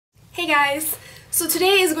Hey guys! So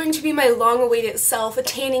today is going to be my long-awaited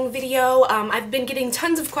self-tanning video. I've been getting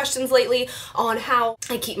tons of questions lately on how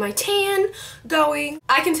I keep my tan going.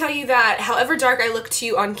 I can tell you that however dark I look to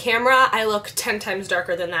you on camera, I look 10 times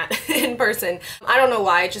darker than that in person. I don't know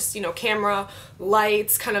why, just, you know, camera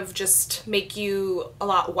lights kind of just make you a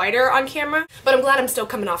lot whiter on camera, but I'm glad I'm still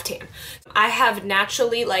coming off tan. I have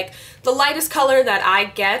naturally, like, the lightest color that I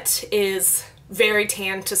get is very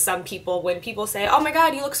tan to some people. When people say, oh my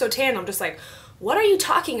god, you look so tan, I'm just like, what are you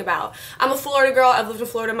talking about? I'm a Florida girl. I've lived in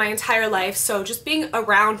Florida my entire life, so just being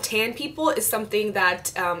around tan people is something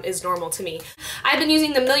that is normal to me. I've been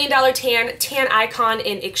using the $1 Million Tan Icon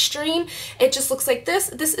in Extreme. It just looks like this.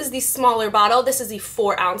 This is the smaller bottle. This is the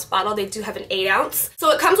 4-ounce bottle. They do have an 8-ounce. So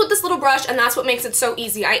it comes with this little brush, and that's what makes it so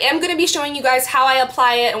easy. I am going to be showing you guys how I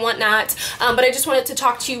apply it and whatnot, but I just wanted to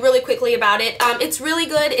talk to you really quickly about it. It's really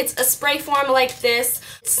good. It's a spray form like this.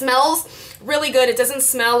 It smells really good. It doesn't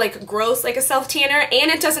smell like gross like a self-tanner, and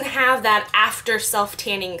it doesn't have that after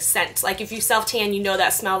self-tanning scent. Like if you self-tan, you know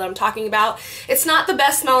that smell that I'm talking about. It's not the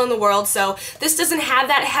best smell in the world, so this doesn't have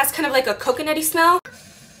that. It has kind of like a coconutty smell.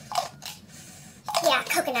 Yeah,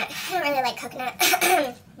 coconut. I don't really like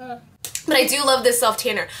coconut. But I do love this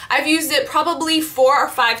self-tanner. I've used it probably 4 or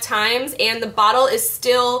 5 times, and the bottle is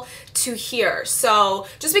still to here. So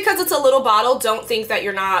just because it's a little bottle, don't think that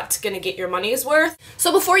you're not gonna get your money's worth.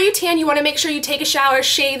 So before you tan, you wanna make sure you take a shower,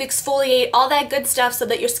 shave, exfoliate, all that good stuff so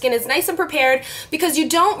that your skin is nice and prepared, because you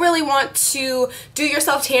don't really want to do your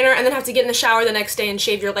self-tanner and then have to get in the shower the next day and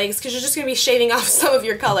shave your legs, because you're just gonna be shaving off some of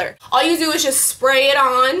your color. All you do is just spray it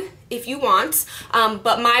on if you want,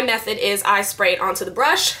 but my method is I spray it onto the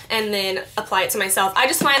brush and then apply it to myself. I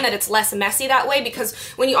just find that it's less messy that way, because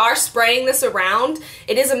when you are spraying this around,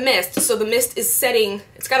 it is a mist, so the mist is setting,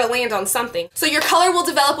 it's gotta land on something. So your color will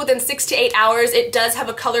develop within 6 to 8 hours. It does have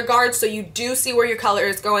a color guard, so you do see where your color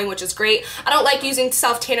is going, which is great. I don't like using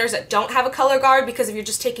self-tanners that don't have a color guard, because if you're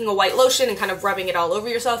just taking a white lotion and kind of rubbing it all over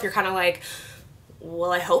yourself, you're kind of like,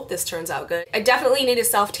 well, I hope this turns out good. I definitely need a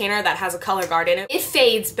self-tanner that has a color guard in it. It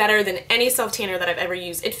fades better than any self-tanner that I've ever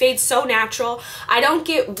used. It fades so natural. I don't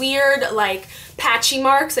get weird, like, patchy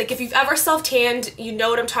marks. Like, if you've ever self-tanned, you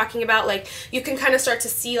know what I'm talking about. Like, you can kind of start to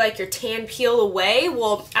see, like, your tan peel away.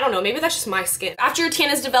 Well, I don't know, maybe that's just my skin. After your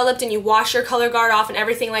tan is developed and you wash your color guard off and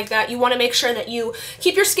everything like that, you want to make sure that you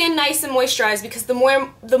keep your skin nice and moisturized, because the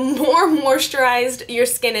more moisturized your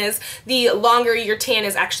skin is, the longer your tan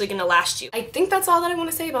is actually going to last you. I think that's all that I want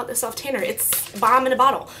to say about this self-tanner. It's bomb in a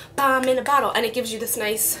bottle. Bomb in a bottle. And it gives you this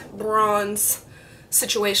nice bronze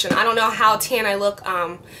situation. I don't know how tan I look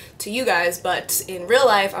to you guys, but in real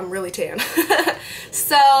life, I'm really tan.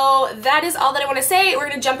 So that is all that I want to say. We're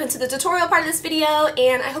going to jump into the tutorial part of this video,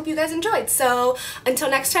 and I hope you guys enjoyed. So until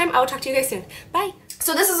next time, I will talk to you guys soon. Bye!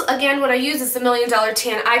 So this is, again, what I use is the $1 Million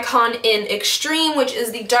Tan Icon in Extreme, which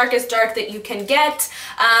is the darkest dark that you can get.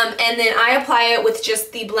 And then I apply it with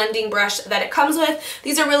just the blending brush that it comes with.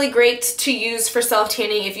 These are really great to use for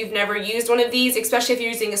self-tanning if you've never used one of these, especially if you're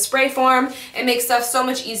using a spray form. It makes stuff so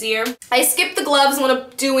much easier. I skip the gloves when I'm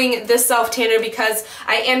doing this self-tanner because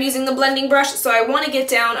I am using the blending brush, so I want to get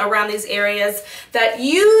down around these areas that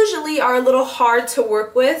usually are a little hard to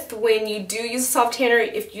work with when you do use a self-tanner.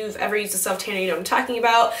 If you've ever used a self-tanner, you know what I'm talking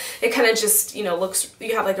about. It kind of just, you know, looks,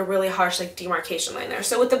 you have like a really harsh like demarcation line there.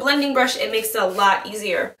 So with the blending brush, it makes it a lot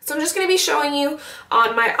easier. So I'm just going to be showing you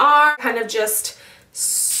on my arm, kind of just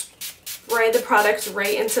spray the product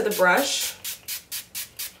right into the brush,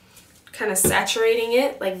 kind of saturating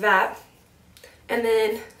it like that, and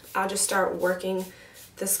then I'll just start working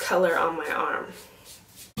this color on my arm.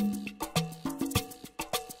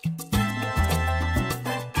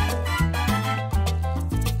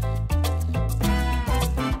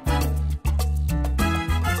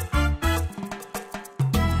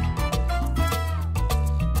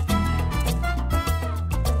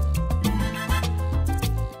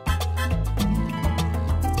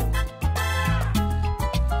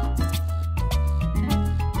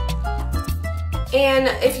 And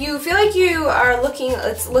if you feel like you are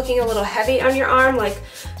it's looking a little heavy on your arm, like,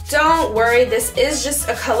 don't worry, this is just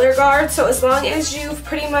a color guard, so as long as you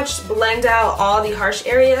pretty much blend out all the harsh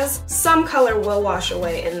areas, some color will wash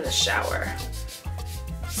away in the shower.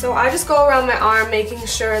 So I just go around my arm making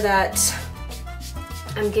sure that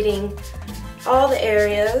I'm getting all the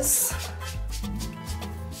areas.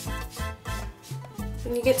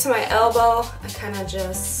 When you get to my elbow, I kind of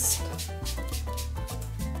just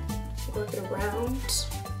work it around.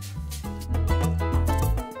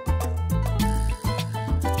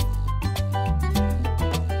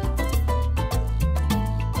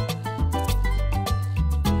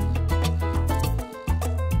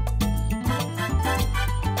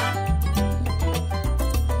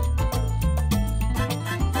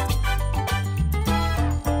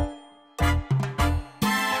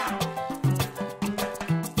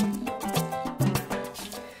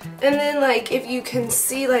 And then like if you can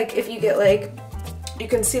see, like if you get like, you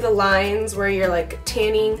can see the lines where your like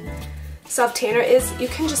tanning soft tanner is, you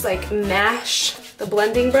can just like mash the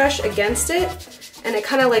blending brush against it and it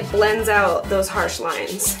kind of like blends out those harsh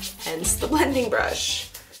lines, hence the blending brush.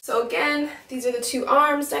 So again, these are the two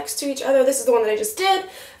arms next to each other. This is the one that I just did,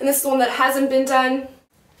 and this is the one that hasn't been done.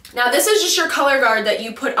 Now this is just your color guard that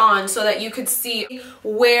you put on so that you could see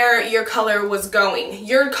where your color was going.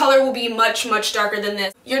 Your color will be much, much darker than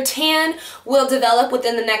this. Your tan will develop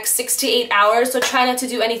within the next 6 to 8 hours, so try not to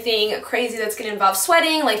do anything crazy that's going to involve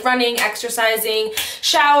sweating, like running, exercising,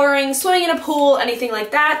 showering, swimming in a pool, anything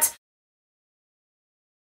like that.